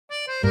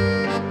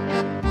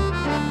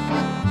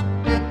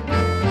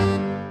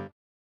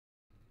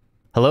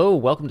Hello,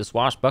 welcome to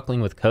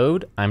Swashbuckling with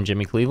Code. I'm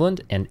Jimmy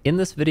Cleveland, and in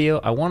this video,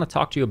 I want to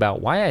talk to you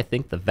about why I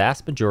think the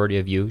vast majority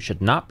of you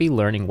should not be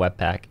learning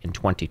Webpack in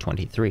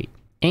 2023,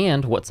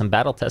 and what some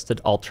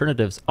battle-tested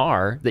alternatives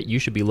are that you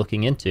should be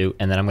looking into,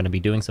 and that I'm going to be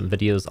doing some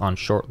videos on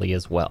shortly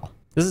as well.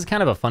 This is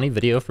kind of a funny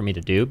video for me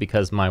to do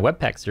because my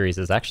Webpack series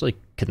has actually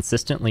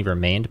consistently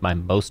remained my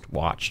most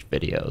watched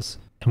videos.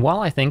 And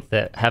while I think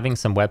that having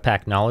some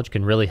Webpack knowledge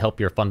can really help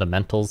your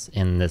fundamentals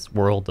in this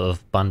world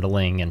of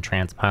bundling and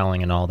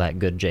transpiling and all that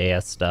good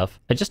JS stuff,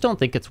 I just don't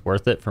think it's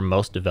worth it for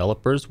most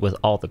developers with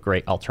all the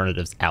great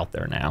alternatives out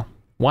there now.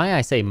 Why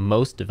I say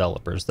most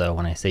developers, though,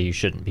 when I say you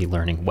shouldn't be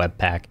learning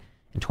Webpack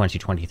in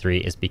 2023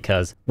 is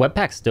because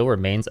Webpack still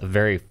remains a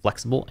very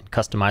flexible and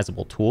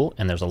customizable tool,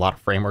 and there's a lot of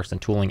frameworks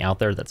and tooling out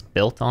there that's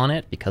built on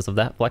it because of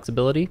that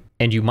flexibility.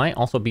 And you might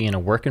also be in a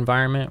work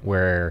environment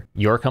where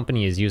your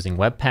company is using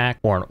Webpack,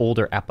 or an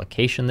older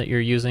application that you're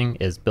using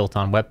is built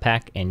on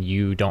Webpack and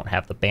you don't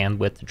have the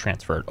bandwidth to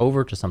transfer it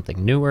over to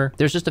something newer.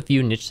 There's just a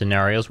few niche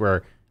scenarios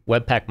where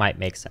Webpack might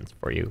make sense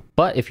for you.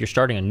 But if you're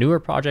starting a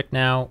newer project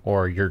now,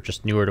 or you're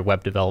just newer to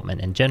web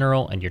development in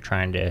general, and you're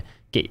trying to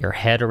get your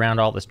head around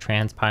all this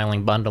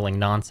transpiling, bundling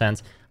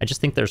nonsense, I just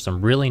think there's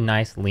some really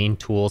nice lean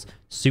tools,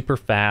 super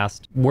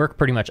fast, work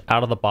pretty much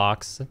out of the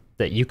box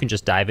that you can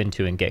just dive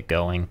into and get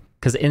going.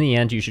 Because in the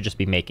end, you should just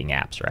be making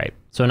apps, right?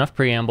 So enough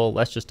preamble,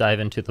 let's just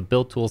dive into the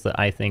build tools that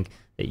I think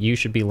that you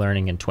should be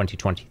learning in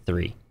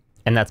 2023.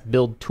 And that's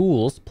build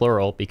tools,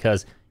 plural,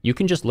 because you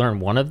can just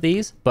learn one of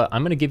these, but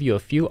I'm going to give you a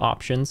few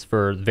options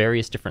for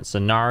various different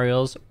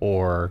scenarios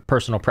or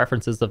personal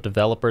preferences of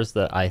developers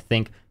that I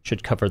think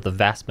should cover the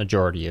vast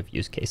majority of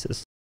use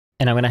cases.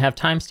 And I'm going to have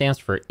timestamps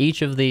for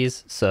each of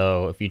these,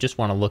 so if you just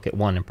want to look at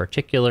one in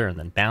particular and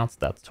then bounce,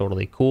 that's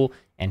totally cool.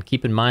 And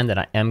keep in mind that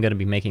I am going to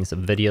be making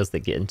some videos that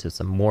get into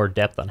some more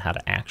depth on how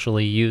to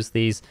actually use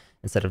these,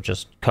 instead of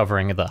just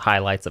covering the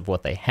highlights of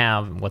what they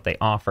have and what they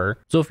offer.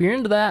 So if you're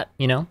into that,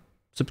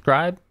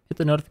 subscribe, hit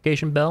the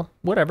notification bell,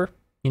 whatever.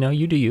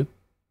 You do you.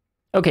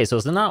 Okay, so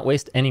to not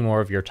waste any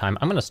more of your time,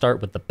 I'm going to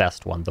start with the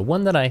best one, the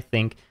one that I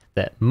think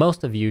that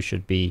most of you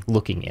should be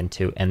looking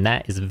into, and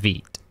that is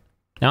Vite.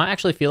 Now, I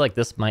actually feel like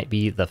this might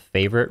be the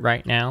favorite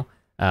right now,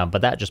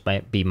 but that just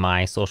might be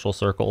my social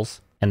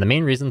circles. And the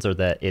main reasons are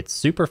that it's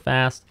super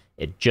fast,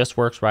 it just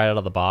works right out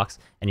of the box,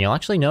 and you'll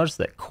actually notice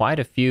that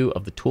quite a few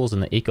of the tools in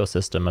the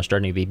ecosystem are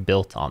starting to be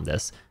built on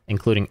this,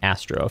 including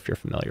Astro, if you're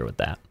familiar with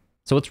that.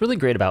 So what's really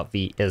great about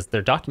Vite is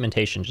their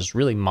documentation just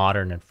really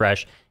modern and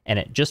fresh, and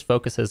it just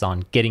focuses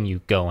on getting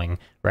you going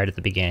right at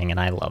the beginning, and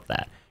I love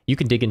that. You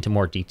can dig into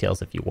more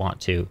details if you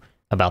want to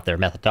about their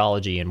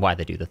methodology and why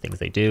they do the things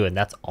they do, and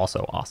that's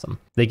also awesome.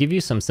 They give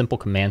you some simple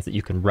commands that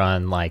you can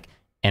run, like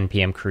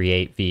npm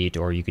create Vite,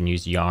 or you can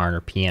use yarn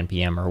or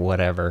pnpm or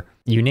whatever.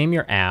 You name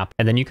your app,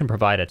 and then you can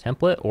provide a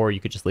template, or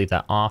you could just leave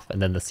that off,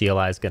 and then the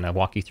CLI is going to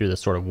walk you through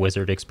this sort of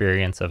wizard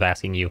experience of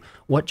asking you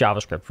what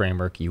JavaScript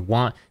framework you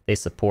want. They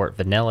support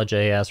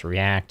Vanilla.js,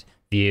 React,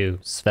 Vue,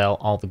 Svelte,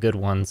 all the good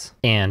ones.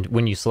 And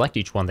when you select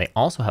each one, they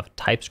also have a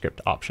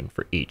TypeScript option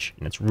for each,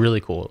 and it's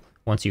really cool.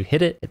 Once you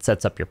hit it, it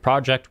sets up your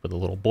project with a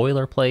little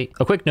boilerplate.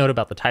 A quick note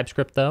about the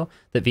TypeScript, though,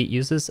 that Vite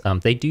uses.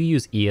 They do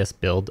use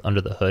esbuild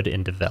under the hood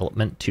in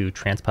development to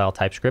transpile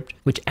TypeScript,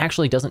 which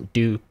actually doesn't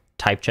do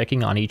type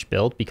checking on each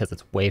build because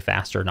it's way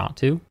faster not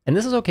to. And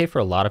this is okay for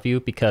a lot of you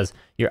because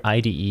your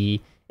IDE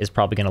is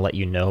probably going to let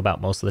you know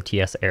about most of the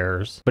TS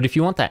errors. But if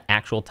you want that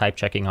actual type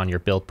checking on your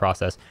build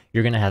process,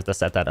 you're going to have to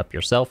set that up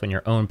yourself in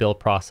your own build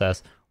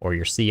process or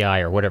your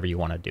CI or whatever you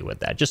want to do with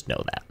that. Just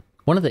know that.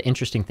 One of the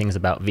interesting things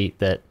about Vite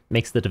that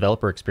makes the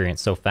developer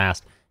experience so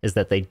fast is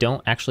that they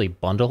don't actually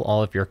bundle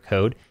all of your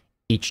code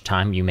each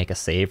time you make a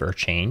save or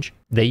change.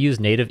 They use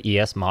native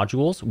ES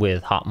modules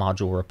with hot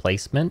module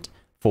replacement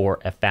for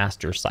a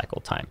faster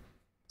cycle time.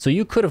 So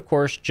you could, of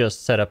course,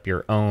 just set up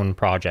your own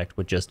project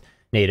with just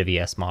native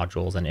ES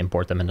modules and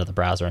import them into the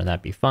browser, and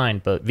that'd be fine.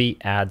 But Vite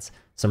adds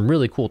some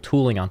really cool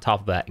tooling on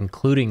top of that,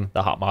 including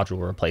the hot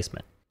module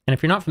replacement. And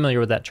if you're not familiar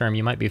with that term,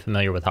 you might be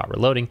familiar with hot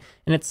reloading,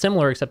 and it's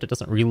similar, except it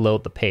doesn't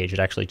reload the page. It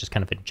actually just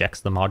kind of injects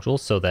the modules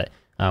so that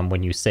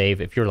when you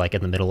save, if you're like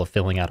in the middle of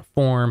filling out a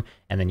form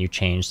and then you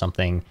change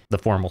something, the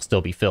form will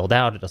still be filled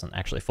out. It doesn't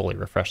actually fully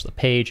refresh the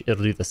page.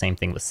 It'll do the same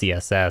thing with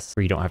CSS,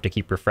 where you don't have to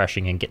keep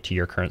refreshing and get to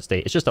your current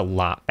state. It's just a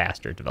lot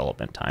faster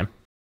development time.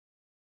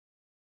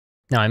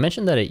 Now, I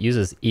mentioned that it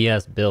uses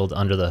esbuild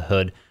under the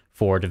hood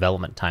for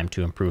development time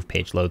to improve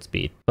page load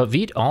speed. But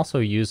Vite also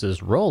uses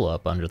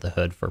Rollup under the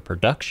hood for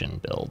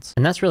production builds.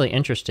 And that's really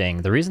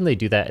interesting. The reason they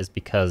do that is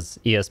because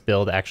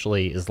esbuild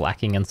actually is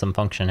lacking in some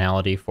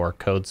functionality for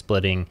code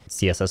splitting,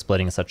 CSS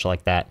splitting, and such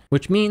like that,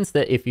 which means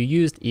that if you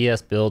used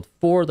esbuild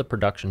for the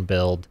production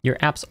build, your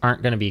apps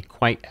aren't going to be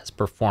quite as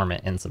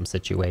performant in some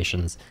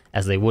situations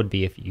as they would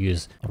be if you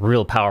use a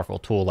real powerful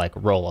tool like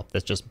Rollup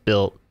that's just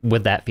built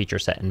with that feature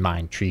set in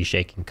mind, tree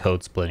shaking,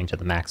 code splitting to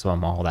the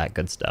maximum, all that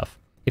good stuff.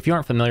 If you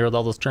aren't familiar with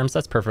all those terms,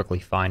 that's perfectly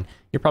fine.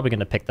 You're probably going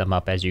to pick them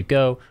up as you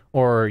go,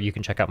 or you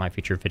can check out my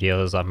future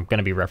videos. I'm going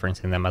to be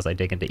referencing them as I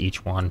dig into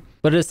each one.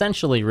 But it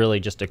essentially really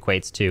just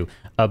equates to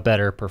a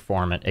better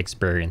performant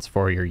experience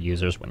for your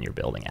users when you're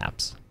building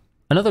apps.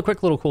 Another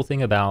quick little cool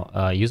thing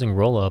about using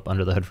Rollup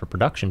under the hood for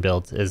production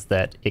builds is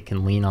that it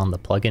can lean on the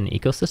plugin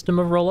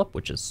ecosystem of Rollup,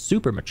 which is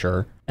super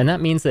mature. And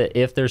that means that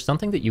if there's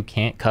something that you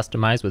can't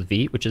customize with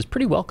Vite, which is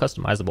pretty well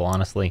customizable,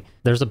 honestly,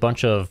 there's a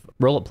bunch of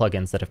Rollup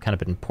plugins that have kind of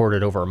been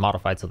ported over or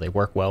modified so they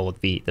work well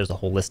with Vite. There's a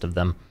whole list of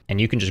them. And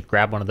you can just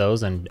grab one of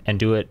those and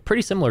do it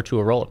pretty similar to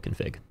a Rollup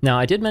config. Now,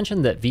 I did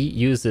mention that Vite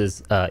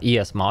uses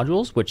ES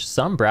modules, which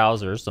some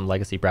browsers, some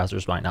legacy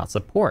browsers might not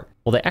support.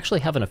 Well, they actually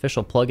have an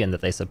official plugin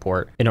that they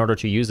support in order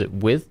to use it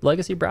with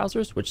legacy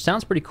browsers, which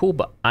sounds pretty cool,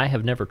 but I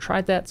have never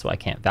tried that, so I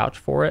can't vouch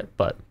for it,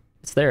 but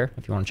it's there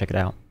if you want to check it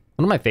out.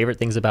 One of my favorite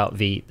things about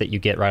Vite that you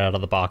get right out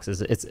of the box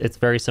is it's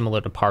very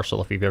similar to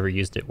Partial if you've ever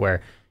used it,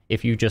 where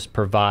if you just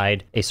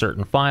provide a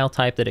certain file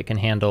type that it can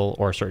handle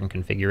or a certain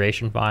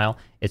configuration file,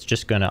 it's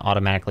just going to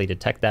automatically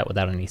detect that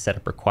without any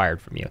setup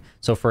required from you.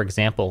 So for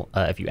example,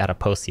 if you add a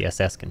post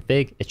CSS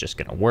config, it's just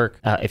going to work.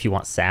 If you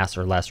want Sass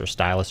or less or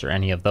stylus or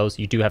any of those,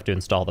 you do have to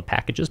install the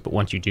packages. But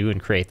once you do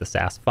and create the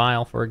Sass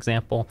file, for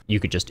example, you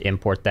could just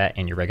import that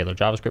in your regular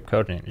JavaScript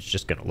code and it's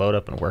just going to load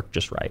up and work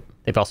just right.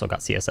 They've also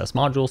got CSS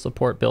module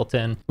support built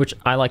in, which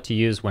I like to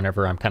use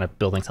whenever I'm kind of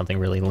building something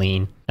really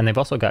lean. And they've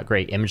also got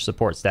great image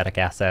support, static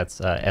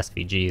assets,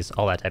 SVGs,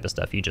 all that type of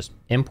stuff. You just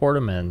import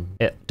them and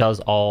it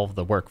does all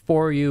the work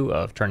for you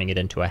of turning it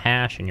into a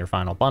hash in your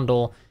final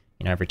bundle.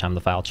 You know, every time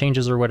the file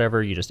changes or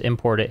whatever, you just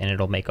import it and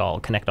it'll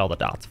connect all the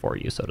dots for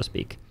you, so to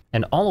speak.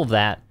 And all of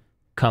that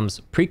comes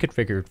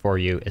pre-configured for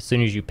you as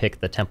soon as you pick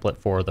the template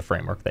for the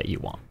framework that you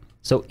want.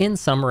 So in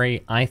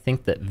summary, I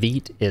think that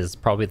Vite is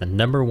probably the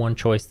 #1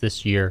 choice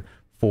this year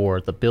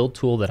for the build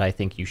tool that I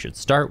think you should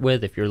start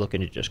with if you're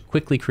looking to just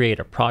quickly create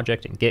a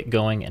project and get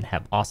going and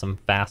have awesome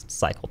fast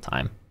cycle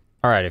time.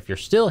 All right, if you're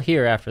still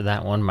here after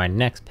that one, my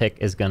next pick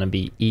is going to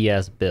be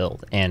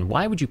esbuild. And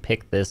why would you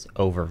pick this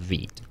over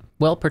Vite?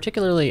 Well,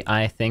 particularly,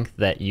 I think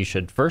that you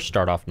should first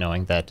start off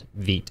knowing that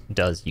Vite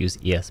does use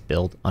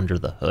esbuild under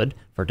the hood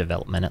for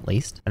development at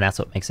least, and that's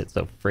what makes it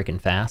so freaking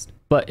fast.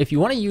 But if you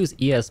want to use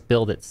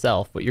esbuild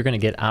itself, what you're going to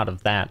get out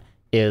of that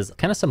is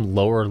kind of some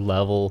lower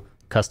level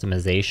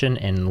customization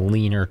and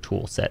leaner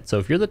tool set. So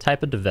if you're the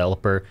type of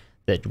developer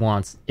that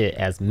wants it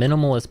as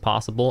minimal as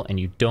possible and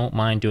you don't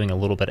mind doing a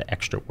little bit of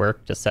extra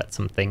work to set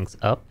some things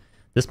up,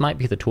 this might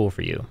be the tool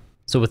for you.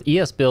 So with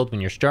esbuild,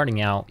 when you're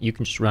starting out, you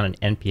can just run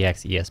an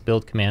npx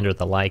esbuild command or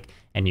the like,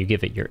 and you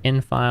give it your in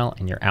file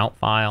and your out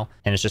file,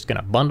 and it's just going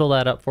to bundle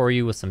that up for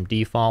you with some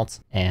defaults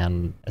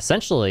and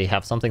essentially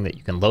have something that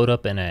you can load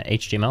up in an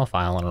HTML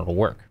file and it'll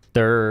work.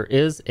 There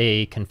is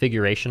a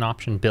configuration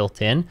option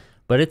built in,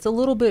 but it's a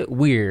little bit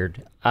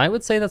weird. I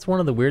would say that's one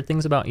of the weird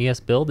things about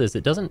esbuild is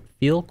it doesn't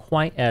feel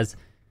quite as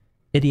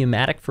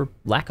idiomatic, for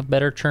lack of a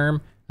better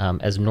term,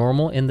 as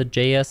normal in the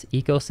JS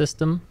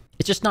ecosystem.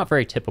 It's just not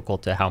very typical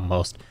to how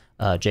most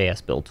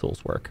JS build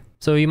tools work.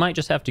 So you might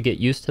just have to get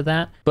used to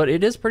that, but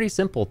it is pretty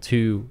simple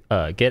to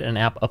get an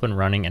app up and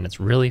running, and it's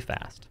really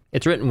fast.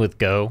 It's written with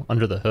Go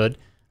under the hood,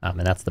 and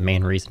that's the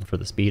main reason for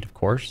the speed, of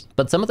course.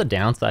 But some of the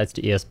downsides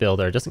to esbuild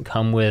are it doesn't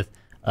come with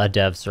a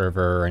dev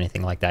server or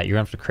anything like that. You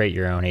have to create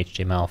your own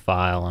HTML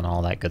file and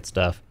all that good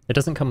stuff. It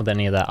doesn't come with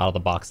any of that out of the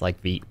box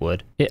like Vite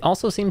would. It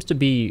also seems to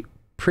be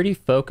pretty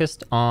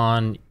focused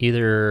on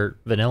either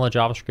vanilla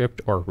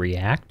JavaScript or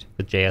React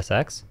with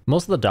JSX.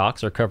 Most of the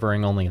docs are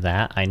covering only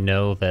that. I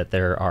know that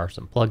there are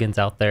some plugins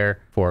out there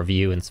for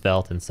Vue and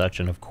Svelte and such,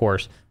 and of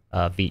course,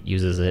 Vite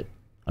uses it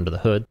under the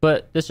hood,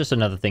 but it's just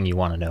another thing you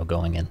want to know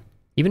going in.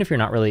 Even if you're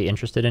not really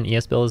interested in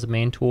esbuild as a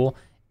main tool,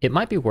 it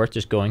might be worth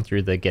just going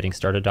through the getting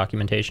started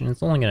documentation.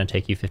 It's only going to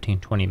take you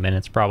 15-20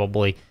 minutes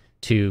probably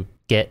to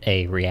get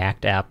a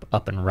React app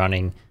up and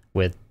running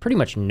with pretty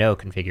much no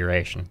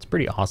configuration. It's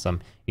pretty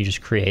awesome. You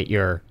just create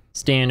your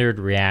standard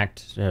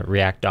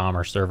React DOM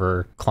or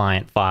server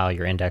client file,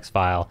 your index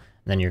file,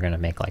 and then you're going to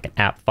make like an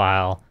app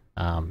file.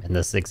 In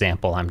this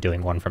example, I'm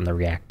doing one from the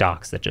React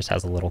docs that just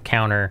has a little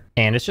counter,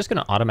 and it's just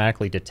going to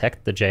automatically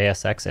detect the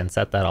JSX and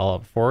set that all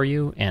up for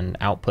you and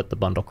output the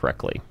bundle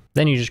correctly.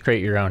 Then you just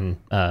create your own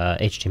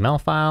HTML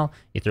file,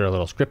 you throw a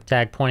little script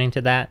tag pointing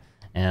to that,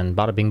 and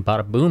bada bing,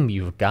 bada boom,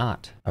 you've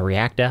got a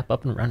React app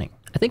up and running.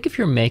 I think if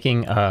you're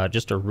making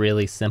just a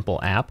really simple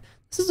app,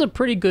 this is a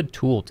pretty good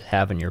tool to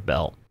have in your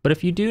belt. But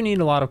if you do need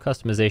a lot of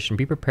customization,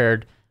 be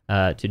prepared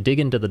to dig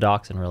into the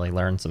docs and really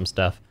learn some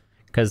stuff.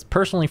 Because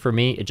personally for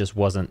me, it just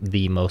wasn't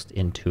the most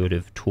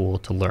intuitive tool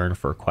to learn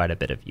for quite a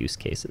bit of use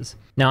cases.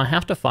 Now I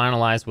have to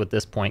finalize with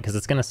this point because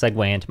it's going to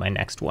segue into my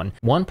next one.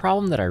 One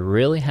problem that I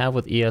really have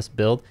with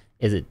esbuild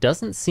is it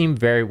doesn't seem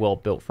very well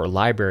built for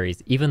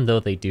libraries, even though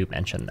they do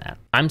mention that.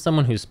 I'm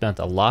someone who's spent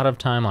a lot of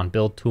time on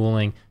build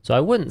tooling, so I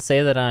wouldn't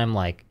say that I'm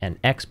like an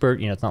expert.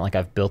 You know, it's not like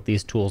I've built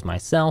these tools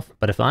myself,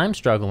 but if I'm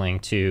struggling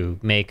to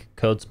make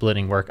code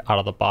splitting work out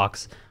of the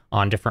box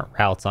on different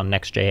routes on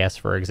Next.js,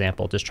 for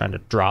example, just trying to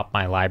drop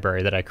my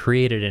library that I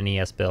created in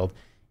esbuild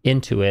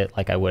into it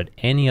like I would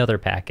any other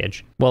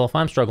package. Well, if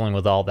I'm struggling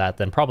with all that,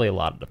 then probably a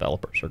lot of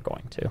developers are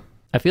going to.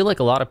 I feel like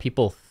a lot of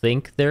people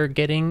think they're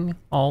getting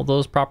all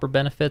those proper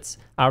benefits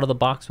out of the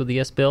box with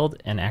esbuild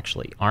and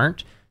actually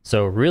aren't.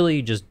 So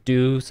really just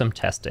do some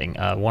testing.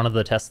 One of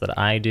the tests that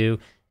I do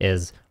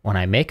is when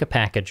I make a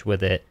package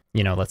with it,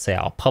 you know, let's say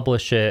I'll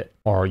publish it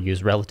or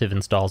use relative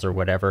installs or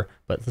whatever,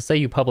 but let's say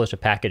you publish a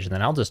package and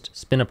then I'll just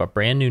spin up a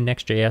brand new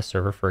Next.js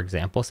server, for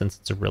example, since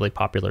it's a really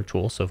popular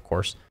tool. So of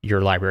course your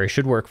library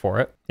should work for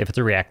it if it's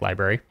a React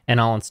library, and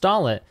I'll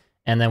install it.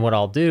 And then what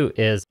I'll do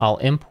is I'll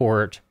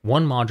import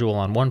one module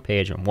on one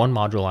page and one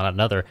module on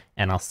another,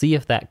 and I'll see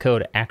if that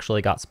code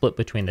actually got split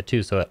between the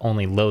two so it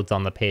only loads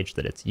on the page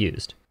that it's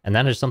used. And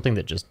that is something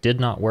that just did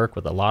not work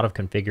with a lot of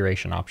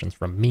configuration options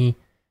from me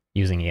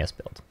using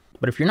esbuild.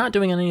 But if you're not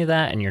doing any of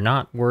that and you're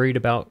not worried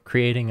about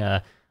creating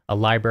a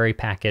library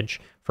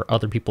package for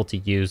other people to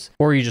use,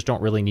 or you just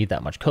don't really need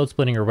that much code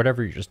splitting or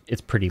whatever,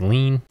 it's pretty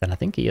lean, then I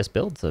think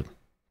esbuild's a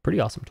pretty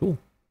awesome tool.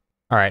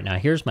 All right, now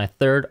here's my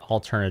third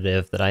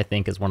alternative that I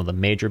think is one of the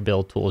major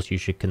build tools you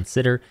should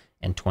consider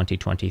in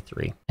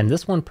 2023. And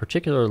this one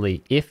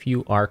particularly if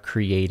you are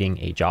creating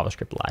a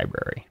JavaScript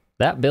library.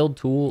 That build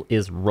tool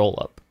is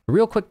Rollup. A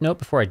real quick note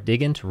before I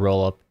dig into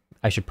Rollup,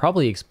 I should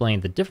probably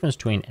explain the difference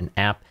between an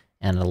app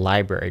and a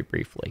library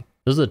briefly.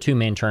 Those are the two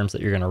main terms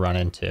that you're going to run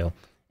into.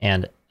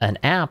 And an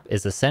app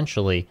is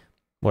essentially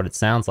what it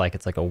sounds like.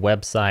 It's like a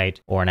website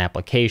or an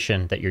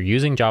application that you're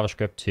using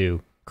JavaScript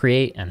to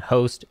create and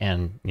host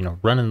and, you know,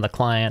 run in the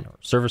client or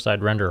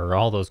server-side render or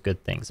all those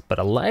good things. But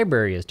a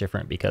library is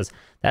different because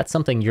that's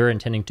something you're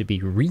intending to be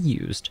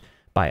reused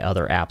by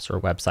other apps or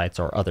websites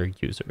or other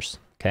users,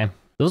 okay?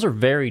 Those are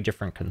very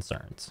different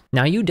concerns.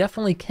 Now, you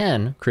definitely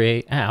can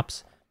create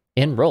apps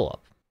in Rollup,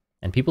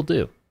 and people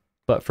do.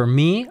 But for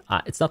me,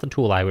 it's not the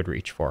tool I would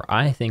reach for.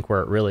 I think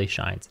where it really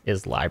shines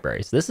is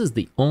libraries. This is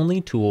the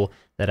only tool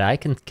that I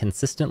can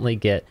consistently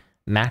get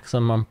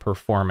maximum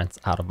performance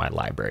out of my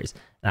libraries.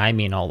 And I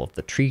mean all of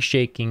the tree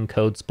shaking,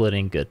 code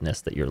splitting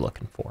goodness that you're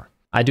looking for.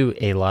 I do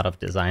a lot of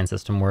design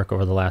system work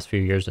over the last few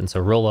years, and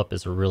so Rollup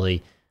is a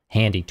really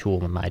handy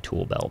tool in my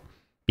tool belt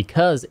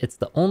because it's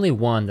the only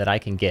one that I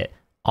can get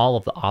all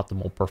of the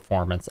optimal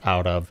performance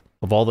out of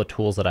all the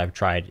tools that I've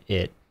tried.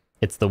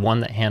 It's the one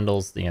that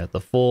handles the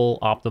full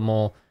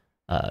optimal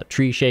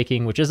tree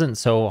shaking, which isn't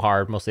so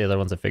hard. Most of the other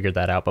ones have figured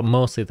that out, but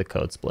mostly the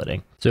code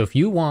splitting. So if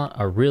you want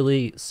a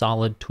really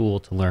solid tool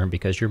to learn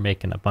because you're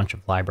making a bunch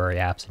of library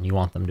apps and you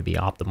want them to be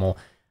optimal,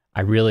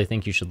 I really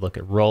think you should look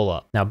at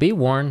Rollup. Now be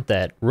warned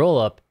that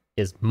Rollup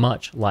is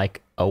much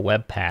like a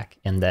Webpack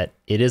in that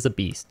it is a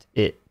beast.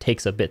 It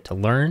takes a bit to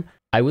learn.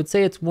 I would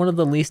say it's one of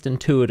the least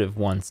intuitive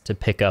ones to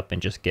pick up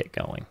and just get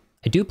going.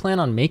 I do plan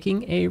on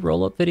making a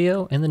Rollup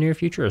video in the near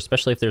future,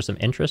 especially if there's some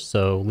interest,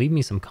 so leave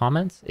me some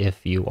comments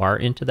if you are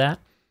into that.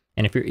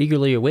 And if you're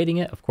eagerly awaiting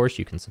it, of course,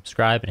 you can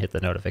subscribe and hit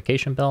the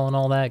notification bell and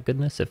all that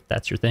goodness if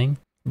that's your thing.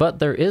 But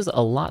there is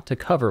a lot to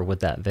cover with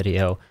that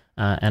video,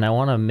 and I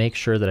want to make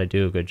sure that I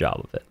do a good job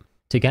of it.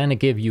 To kind of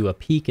give you a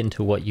peek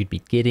into what you'd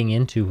be getting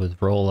into with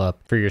Rollup,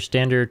 for your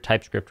standard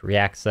TypeScript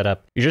React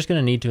setup, you're just going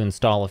to need to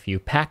install a few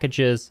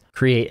packages,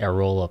 create a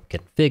Rollup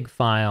config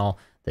file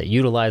that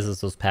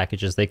utilizes those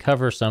packages. They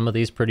cover some of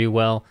these pretty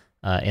well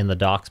in the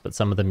docs, but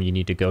some of them you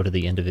need to go to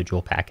the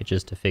individual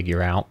packages to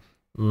figure out.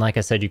 And like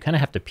I said, you kind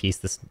of have to piece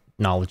this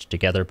knowledge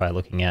together by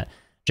looking at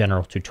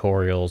general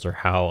tutorials or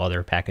how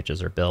other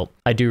packages are built.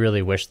 I do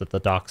really wish that the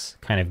docs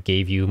kind of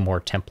gave you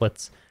more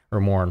templates or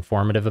more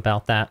informative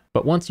about that.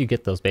 But once you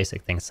get those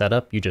basic things set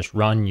up, you just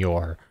run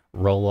your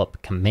rollup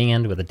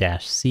command with a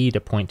 -C to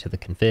point to the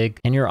config,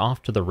 and you're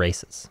off to the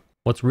races.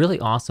 What's really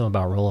awesome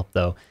about Rollup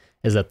though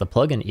is that the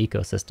plugin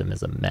ecosystem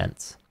is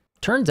immense.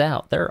 Turns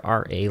out there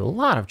are a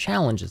lot of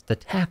challenges to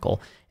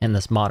tackle in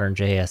this modern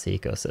JS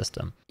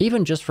ecosystem.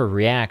 Even just for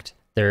React,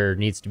 there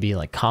needs to be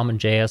like common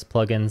JS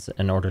plugins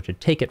in order to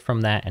take it from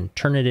that and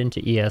turn it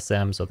into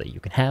ESM so that you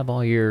can have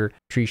all your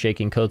tree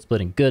shaking, code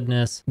splitting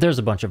goodness. There's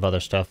a bunch of other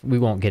stuff. We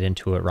won't get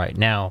into it right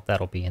now.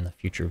 That'll be in the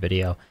future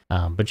video.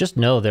 But just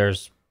know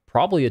there's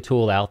probably a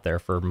tool out there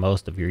for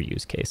most of your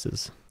use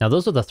cases. Now,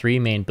 those are the three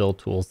main build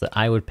tools that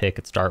I would pick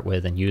and start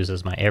with and use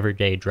as my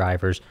everyday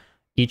drivers,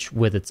 each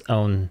with its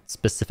own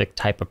specific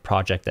type of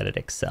project that it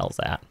excels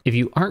at. If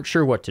you aren't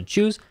sure what to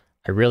choose,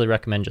 I really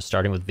recommend just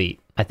starting with Vite.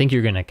 I think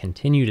you're going to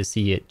continue to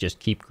see it just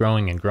keep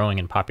growing and growing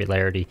in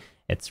popularity.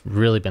 It's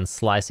really been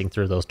slicing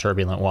through those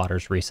turbulent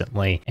waters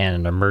recently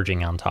and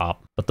emerging on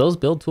top. But those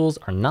build tools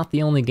are not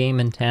the only game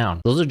in town.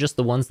 Those are just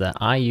the ones that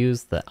I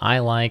use, that I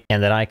like,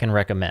 and that I can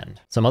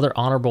recommend. Some other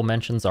honorable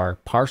mentions are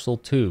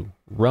Parcel2,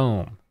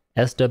 Roam,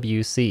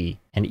 SWC,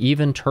 and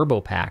even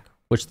TurboPack,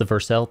 which the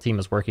Vercel team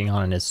is working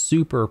on and is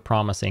super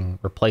promising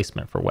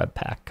replacement for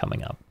Webpack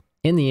coming up.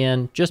 In the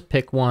end, just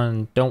pick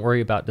one. Don't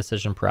worry about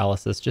decision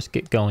paralysis. Just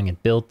get going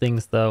and build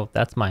things though.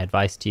 That's my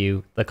advice to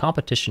you. The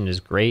competition is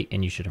great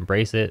and you should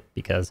embrace it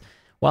because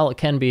while it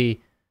can be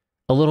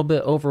a little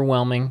bit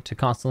overwhelming to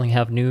constantly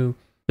have new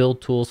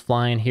build tools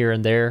flying here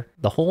and there,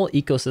 the whole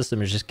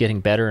ecosystem is just getting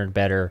better and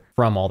better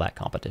from all that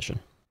competition.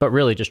 But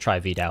really just try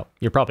Vite out.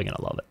 You're probably going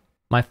to love it.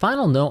 My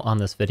final note on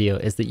this video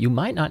is that you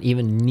might not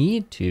even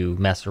need to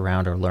mess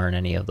around or learn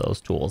any of those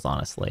tools,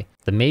 honestly.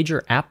 The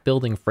major app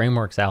building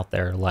frameworks out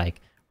there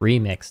like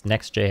Remix,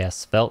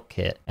 Next.js,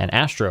 SvelteKit, and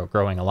Astro,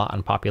 growing a lot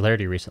in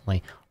popularity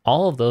recently,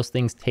 all of those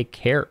things take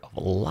care of a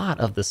lot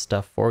of this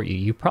stuff for you.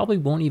 You probably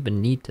won't even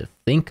need to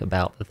think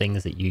about the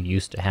things that you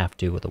used to have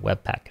to with a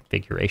Webpack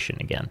configuration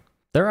again.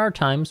 There are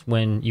times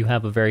when you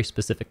have a very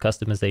specific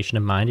customization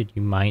in mind and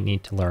you might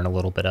need to learn a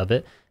little bit of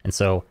it. And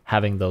so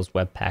having those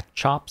Webpack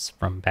chops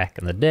from back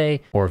in the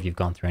day, or if you've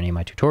gone through any of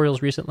my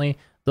tutorials recently,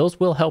 those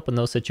will help in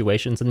those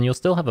situations, and you'll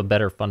still have a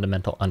better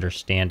fundamental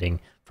understanding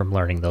from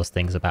learning those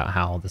things about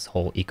how this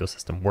whole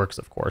ecosystem works,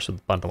 of course,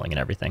 with bundling and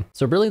everything.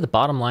 So really the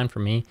bottom line for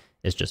me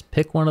is just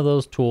pick one of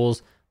those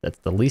tools that's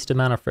the least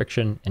amount of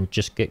friction and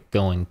just get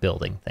going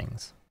building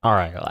things. All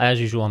right, well,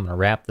 as usual, I'm going to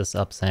wrap this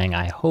up saying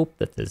I hope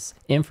that this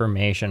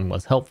information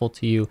was helpful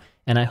to you,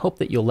 and I hope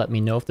that you'll let me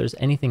know if there's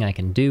anything I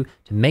can do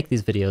to make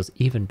these videos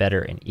even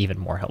better and even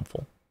more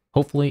helpful.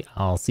 Hopefully,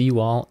 I'll see you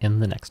all in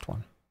the next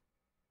one.